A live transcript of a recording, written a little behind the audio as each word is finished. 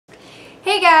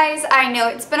Hey guys, I know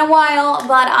it's been a while,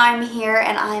 but I'm here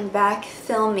and I'm back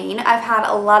filming. I've had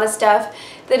a lot of stuff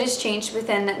that has changed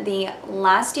within the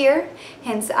last year,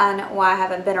 hence on why I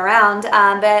haven't been around,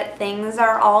 but things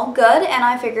are all good and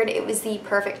I figured it was the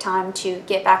perfect time to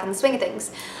get back in the swing of things.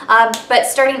 But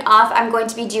starting off, I'm going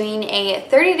to be doing a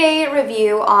 30-day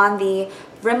review on the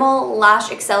Rimmel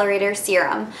Lash Accelerator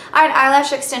Serum. I had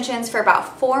eyelash extensions for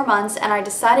about 4 months and I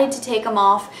decided to take them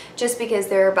off just because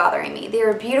they were bothering me. They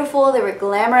were beautiful, they were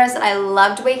glamorous, and I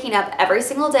loved waking up every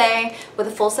single day with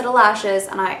a full set of lashes,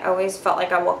 and I always felt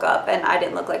like I woke up and I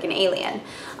didn't look like an alien.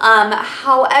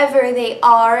 However, they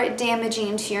are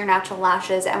damaging to your natural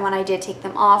lashes, and when I did take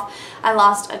them off, I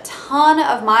lost a ton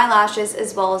of my lashes,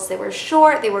 as well as they were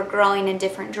short, they were growing in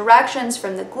different directions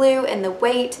from the glue and the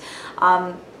weight.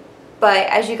 But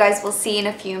as you guys will see in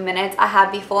a few minutes, I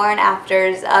have before and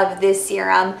afters of this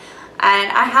serum.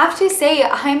 And I have to say,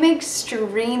 I'm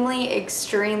extremely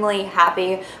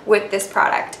happy with this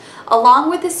product. Along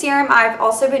with the serum, I've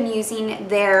also been using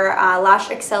their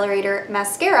Lash Accelerator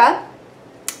mascara.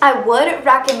 I would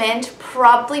recommend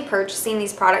probably purchasing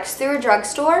these products through a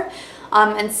drugstore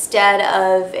instead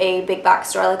of a big box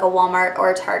store like a Walmart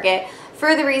or a Target.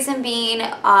 For the reason being,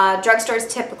 drugstores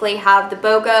typically have the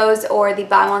BOGOs or the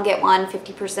buy one get one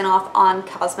 50% off on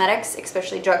cosmetics,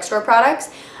 especially drugstore products.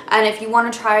 And if you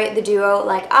want to try the duo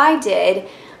like I did,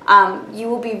 you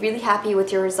will be really happy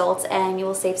with your results and you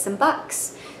will save some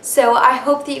bucks. So I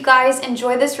hope that you guys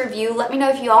enjoy this review. Let me know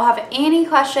if you all have any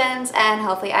questions and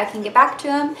hopefully I can get back to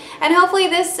them. And hopefully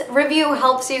this review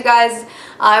helps you guys.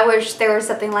 I wish there was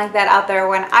something like that out there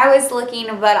when I was looking,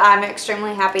 but I'm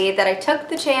extremely happy that I took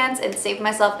the chance and saved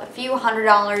myself a few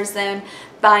 $100s then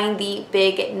buying the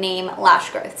big name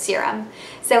lash growth serum.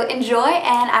 So enjoy,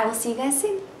 and I will see you guys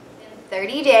soon.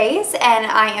 30 days, and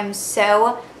I am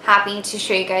so happy to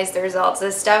show you guys the results.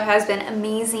 This stuff has been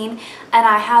amazing and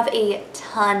I have a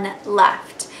ton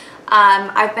left.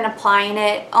 I've been applying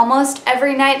it almost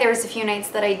every night. There was a few nights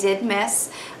that I did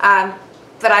miss,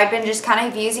 but I've been just kind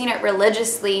of using it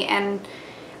religiously, and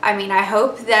I mean, I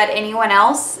hope that anyone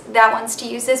else that wants to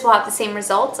use this will have the same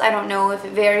results. I don't know if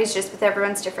it varies just with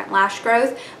everyone's different lash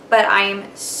growth, but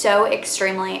I'm so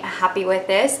extremely happy with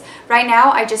this. Right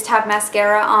now, I just have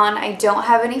mascara on. I don't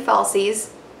have any falsies.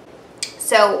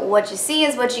 So what you see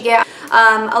is what you get.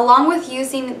 Along with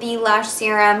using the lash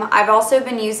serum, I've also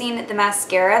been using the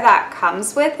mascara that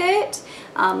comes with it.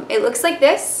 It looks like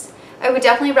this. I would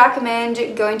definitely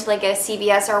recommend going to like a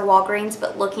CVS or Walgreens,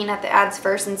 but looking at the ads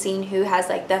first and seeing who has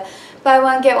like the buy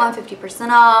one get one 50%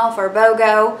 off or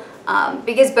BOGO,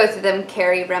 because both of them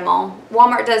carry Rimmel.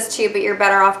 Walmart does too, but you're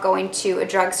better off going to a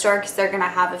drugstore because they're going to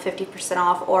have a 50%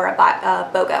 off or a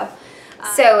BOGO.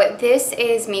 So this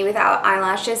is me without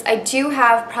eyelashes. I do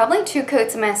have probably 2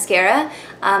 coats of mascara.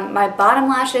 My bottom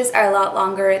lashes are a lot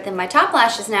longer than my top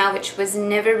lashes now, which was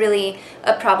never really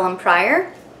a problem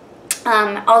prior.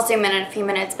 I'll zoom in a few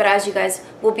minutes, but as you guys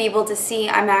will be able to see,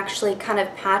 I'm actually kind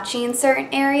of patchy in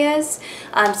certain areas.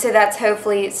 So that's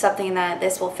hopefully something that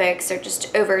this will fix, or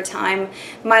just over time,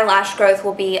 my lash growth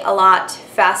will be a lot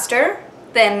faster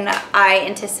than I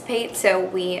anticipate, so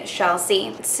we shall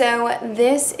see. So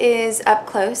this is up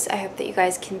close. I hope that you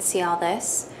guys can see all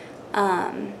this.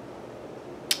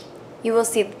 You will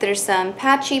see that there's some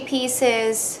patchy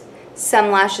pieces.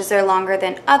 Some lashes are longer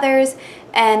than others,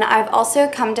 and I've also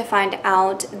come to find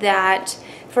out that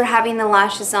for having the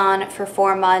lashes on for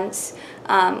 4 months,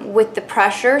 with the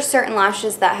pressure, certain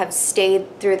lashes that have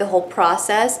stayed through the whole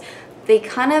process, they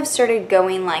kind of started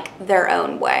going like their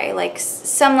own way. Like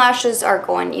some lashes are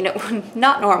going, you know,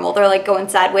 not normal. They're like going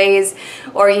sideways,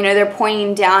 or, you know, they're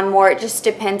pointing down more. It just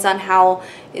depends on how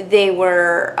they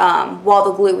were while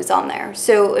the glue was on there.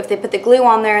 So if they put the glue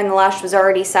on there and the lash was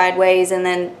already sideways, and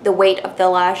then the weight of the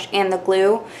lash and the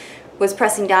glue was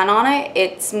pressing down on it,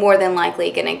 it's more than likely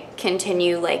going to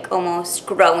continue like almost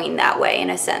growing that way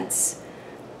in a sense.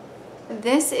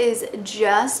 This is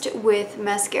just with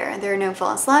mascara. There are no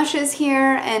false lashes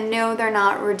here, and no, they're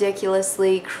not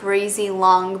ridiculously crazy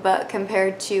long, but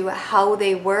compared to how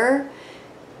they were,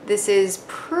 this is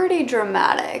pretty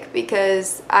dramatic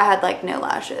because I had like no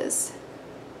lashes.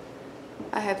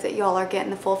 I hope that y'all are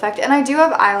getting the full effect. And I do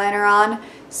have eyeliner on,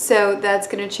 so that's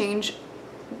gonna change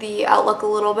the outlook a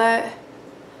little bit.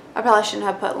 I probably shouldn't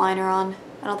have put liner on.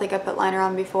 I don't think I put liner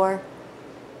on before.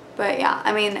 But yeah,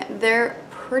 I mean, they're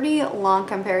pretty long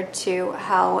compared to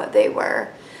how they were.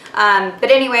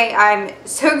 But anyway, I'm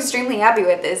so extremely happy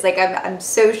with this. Like, I'm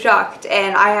so shocked,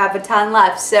 and I have a ton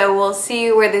left, so we'll see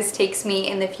where this takes me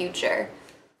in the future.